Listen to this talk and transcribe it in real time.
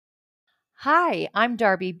Hi, I'm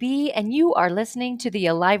Darby B, and you are listening to the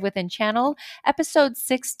Alive Within channel, episode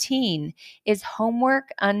 16. Is homework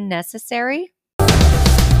unnecessary?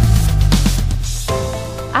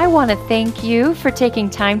 I want to thank you for taking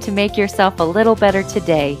time to make yourself a little better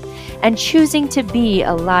today and choosing to be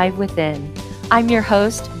alive within. I'm your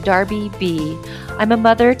host, Darby B. I'm a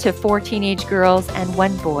mother to 4 teenage girls and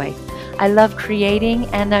 1 boy. I love creating,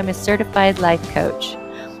 and I'm a certified life coach.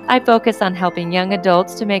 I focus on helping young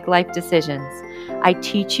adults to make life decisions. I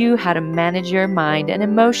teach you how to manage your mind and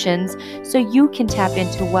emotions so you can tap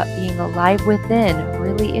into what being alive within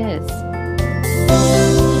really is.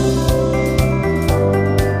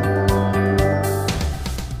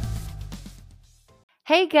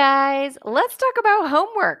 Hey guys, let's talk about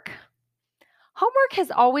homework. Homework has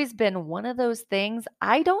always been one of those things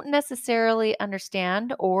I don't necessarily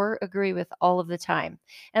understand or agree with all of the time.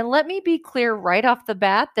 And let me be clear right off the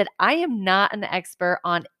bat that I am not an expert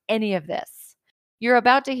on any of this. You're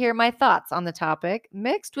about to hear my thoughts on the topic,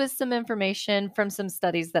 mixed with some information from some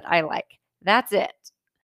studies that I like. That's it.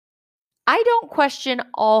 I don't question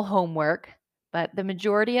all homework, but the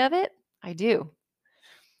majority of it, I do.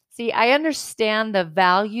 See, I understand the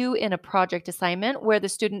value in a project assignment where the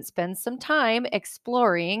student spends some time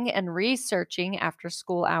exploring and researching after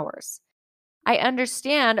school hours. I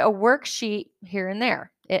understand a worksheet here and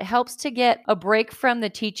there. It helps to get a break from the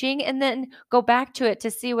teaching and then go back to it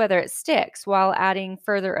to see whether it sticks while adding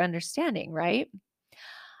further understanding, right?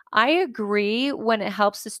 I agree when it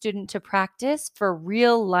helps the student to practice for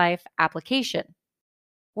real life application.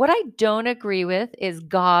 What I don't agree with is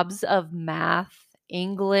gobs of math,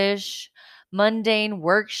 English, mundane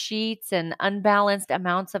worksheets, and unbalanced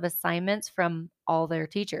amounts of assignments from all their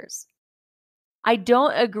teachers. I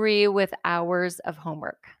don't agree with hours of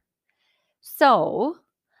homework. So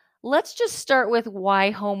let's just start with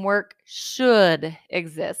why homework should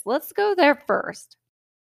exist. Let's go there first.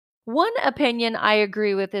 One opinion I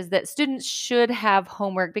agree with is that students should have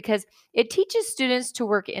homework because it teaches students to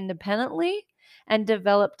work independently and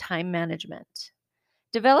develop time management.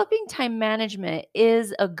 Developing time management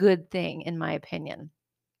is a good thing, in my opinion,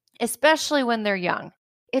 especially when they're young.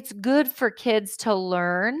 It's good for kids to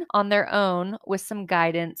learn on their own with some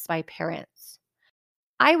guidance by parents.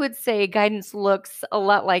 I would say guidance looks a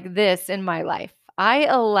lot like this in my life. I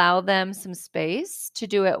allow them some space to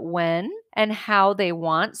do it when and how they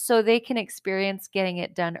want so they can experience getting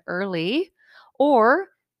it done early or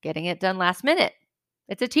getting it done last minute.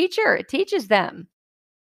 It's a teacher, it teaches them.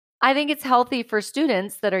 I think it's healthy for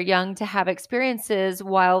students that are young to have experiences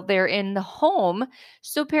while they're in the home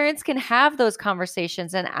so parents can have those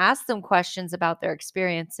conversations and ask them questions about their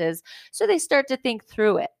experiences so they start to think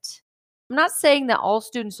through it. I'm not saying that all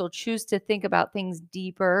students will choose to think about things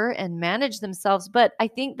deeper and manage themselves, but I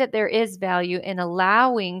think that there is value in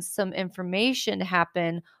allowing some information to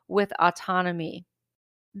happen with autonomy.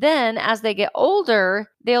 Then, as they get older,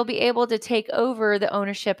 they'll be able to take over the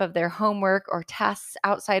ownership of their homework or tasks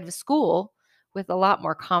outside of school with a lot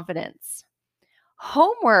more confidence.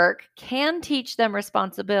 Homework can teach them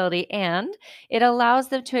responsibility and it allows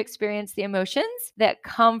them to experience the emotions that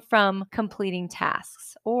come from completing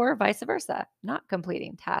tasks or vice versa, not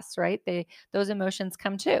completing tasks, right? Those emotions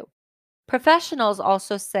come too. Professionals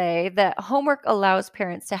also say that homework allows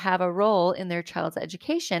parents to have a role in their child's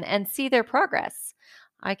education and see their progress.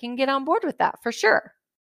 I can get on board with that for sure.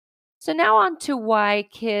 So, now on to why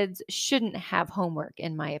kids shouldn't have homework,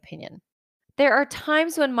 in my opinion. There are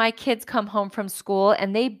times when my kids come home from school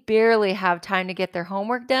and they barely have time to get their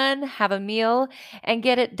homework done, have a meal, and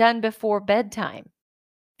get it done before bedtime.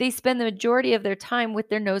 They spend the majority of their time with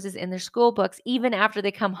their noses in their school books, even after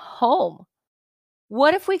they come home.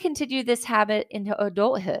 What if we continue this habit into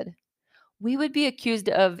adulthood? We would be accused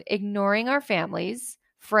of ignoring our families,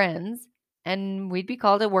 friends, and we'd be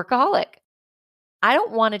called a workaholic. I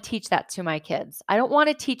don't want to teach that to my kids. I don't want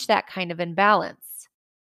to teach that kind of imbalance.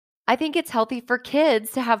 I think it's healthy for kids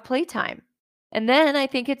to have playtime. And then I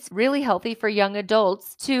think it's really healthy for young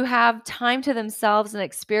adults to have time to themselves and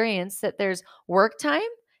experience that there's work time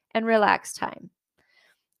and relax time.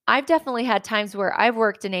 I've definitely had times where I've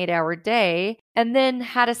worked an 8-hour day and then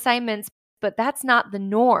had assignments, but that's not the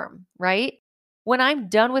norm, right? When I'm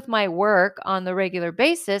done with my work on the regular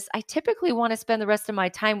basis, I typically want to spend the rest of my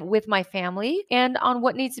time with my family and on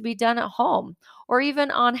what needs to be done at home or even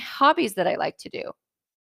on hobbies that I like to do.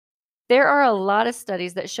 There are a lot of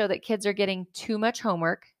studies that show that kids are getting too much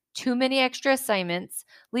homework, too many extra assignments,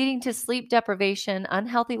 leading to sleep deprivation,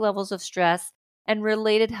 unhealthy levels of stress, and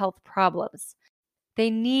related health problems. They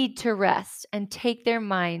need to rest and take their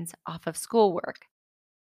minds off of schoolwork.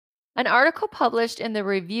 An article published in the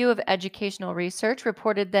Review of Educational Research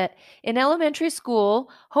reported that in elementary school,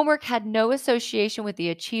 homework had no association with the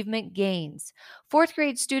achievement gains. Fourth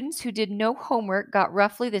grade students who did no homework got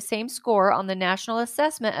roughly the same score on the National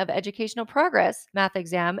Assessment of Educational Progress math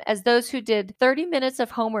exam as those who did 30 minutes of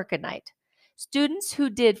homework a night. Students who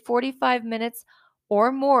did 45 minutes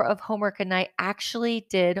or more of homework a night actually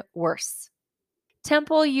did worse.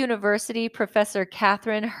 Temple University professor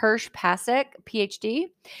Catherine Hirsch-Pasek, PhD,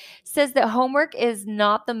 says that homework is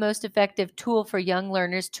not the most effective tool for young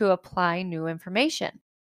learners to apply new information.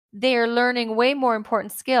 They are learning way more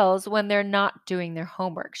important skills when they're not doing their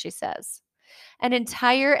homework, she says. An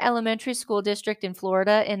entire elementary school district in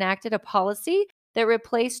Florida enacted a policy that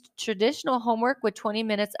replaced traditional homework with 20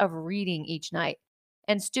 minutes of reading each night,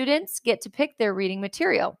 and students get to pick their reading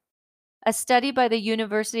material. A study by the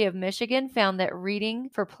University of Michigan found that reading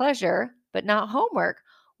for pleasure, but not homework,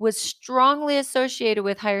 was strongly associated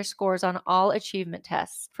with higher scores on all achievement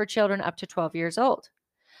tests for children up to 12 years old.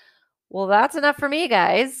 Well, that's enough for me,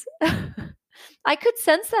 guys. I could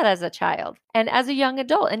sense that as a child and as a young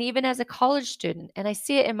adult and even as a college student, and I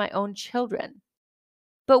see it in my own children.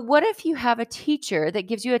 But what if you have a teacher that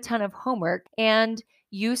gives you a ton of homework and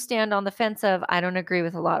you stand on the fence of, I don't agree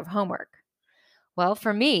with a lot of homework? Well,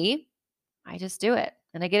 for me, I just do it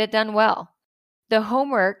and I get it done well. The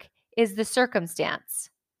homework is the circumstance,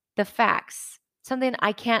 the facts, something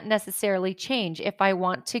I can't necessarily change if I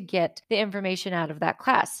want to get the information out of that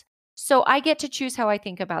class. So I get to choose how I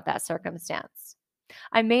think about that circumstance.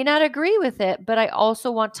 I may not agree with it, but I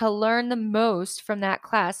also want to learn the most from that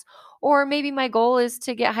class. Or maybe my goal is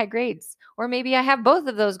to get high grades. Or maybe I have both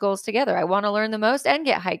of those goals together. I want to learn the most and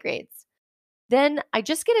get high grades. Then I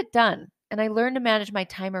just get it done and I learn to manage my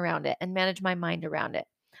time around it and manage my mind around it.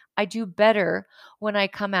 I do better when I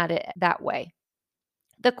come at it that way.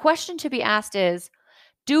 The question to be asked is,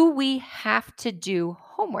 do we have to do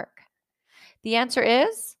homework? The answer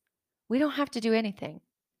is, we don't have to do anything.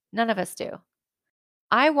 None of us do.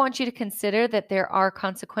 I want you to consider that there are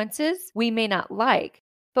consequences we may not like,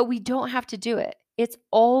 but we don't have to do it. It's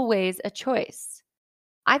always a choice.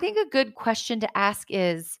 I think a good question to ask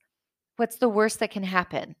is, what's the worst that can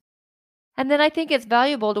happen? And then I think it's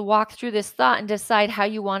valuable to walk through this thought and decide how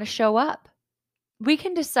you want to show up. We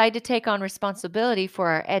can decide to take on responsibility for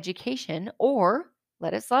our education or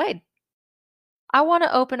let it slide. I want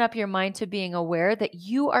to open up your mind to being aware that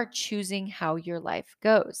you are choosing how your life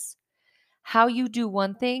goes. How you do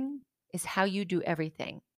one thing is how you do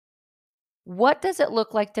everything. What does it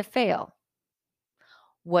look like to fail?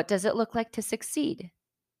 What does it look like to succeed?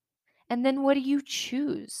 And then what do you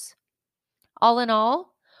choose? All in all,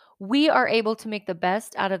 we are able to make the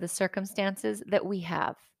best out of the circumstances that we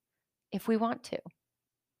have if we want to.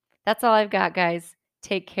 That's all I've got, guys.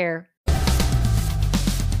 Take care.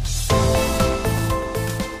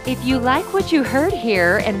 If you like what you heard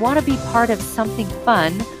here and want to be part of something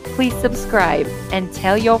fun, please subscribe and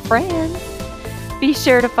tell your friends. Be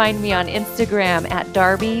sure to find me on Instagram at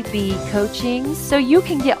Darby B Coaching so you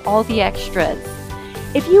can get all the extras.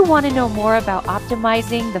 If you want to know more about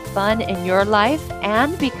optimizing the fun in your life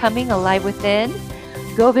and becoming alive within,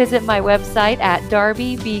 go visit my website at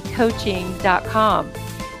darbybcoaching.com.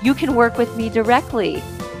 You can work with me directly.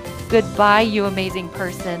 Goodbye, you amazing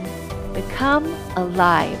person. Become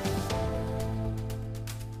alive.